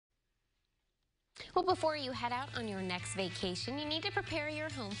Well, before you head out on your next vacation, you need to prepare your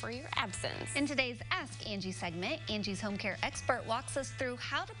home for your absence. In today's Ask Angie segment, Angie's home care expert walks us through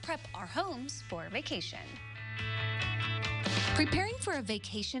how to prep our homes for vacation. Preparing for a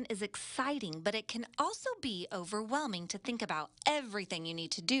vacation is exciting, but it can also be overwhelming to think about everything you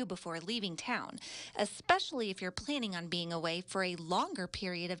need to do before leaving town, especially if you're planning on being away for a longer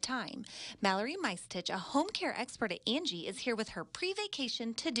period of time. Mallory Meistich, a home care expert at Angie, is here with her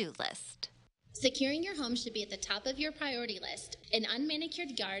pre-vacation to-do list. Securing your home should be at the top of your priority list. An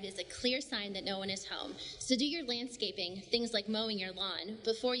unmanicured yard is a clear sign that no one is home, so do your landscaping, things like mowing your lawn,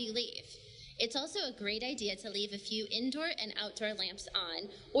 before you leave. It's also a great idea to leave a few indoor and outdoor lamps on,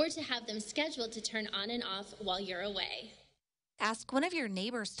 or to have them scheduled to turn on and off while you're away. Ask one of your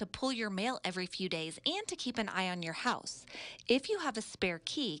neighbors to pull your mail every few days and to keep an eye on your house. If you have a spare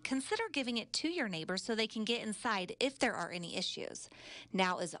key, consider giving it to your neighbor so they can get inside if there are any issues.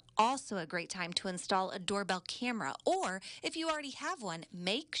 Now is also a great time to install a doorbell camera, or if you already have one,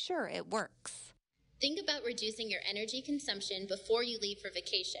 make sure it works. Think about reducing your energy consumption before you leave for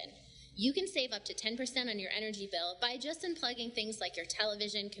vacation. You can save up to 10% on your energy bill by just unplugging things like your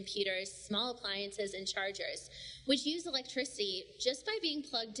television, computers, small appliances, and chargers, which use electricity just by being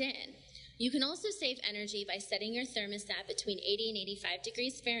plugged in. You can also save energy by setting your thermostat between 80 and 85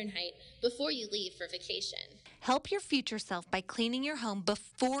 degrees Fahrenheit before you leave for vacation. Help your future self by cleaning your home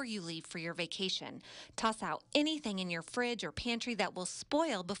before you leave for your vacation. Toss out anything in your fridge or pantry that will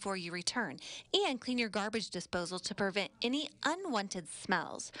spoil before you return, and clean your garbage disposal to prevent any unwanted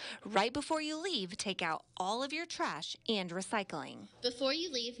smells. Right before you leave, take out all of your trash and recycling. Before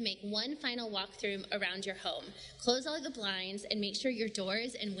you leave, make one final walkthrough around your home. Close all the blinds and make sure your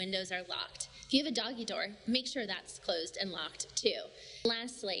doors and windows are locked. If you have a doggy door, make sure that's closed and locked too.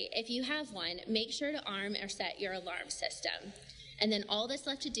 Lastly, if you have one, make sure to arm or set your alarm system. And then all that's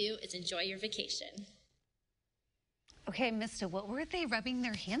left to do is enjoy your vacation. Okay, Mista, what were they rubbing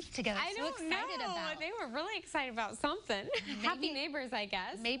their hands together I so don't excited know. about? They were really excited about something. Happy neighbors, I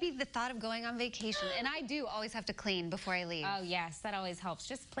guess. Maybe the thought of going on vacation. And I do always have to clean before I leave. Oh, yes, that always helps.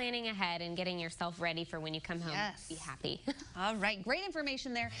 Just planning ahead and getting yourself ready for when you come home. Yes. Be happy. All right, great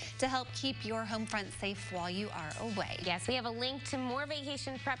information there to help keep your home front safe while you are away. Yes, we have a link to more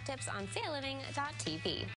vacation prep tips on saleliving.tv.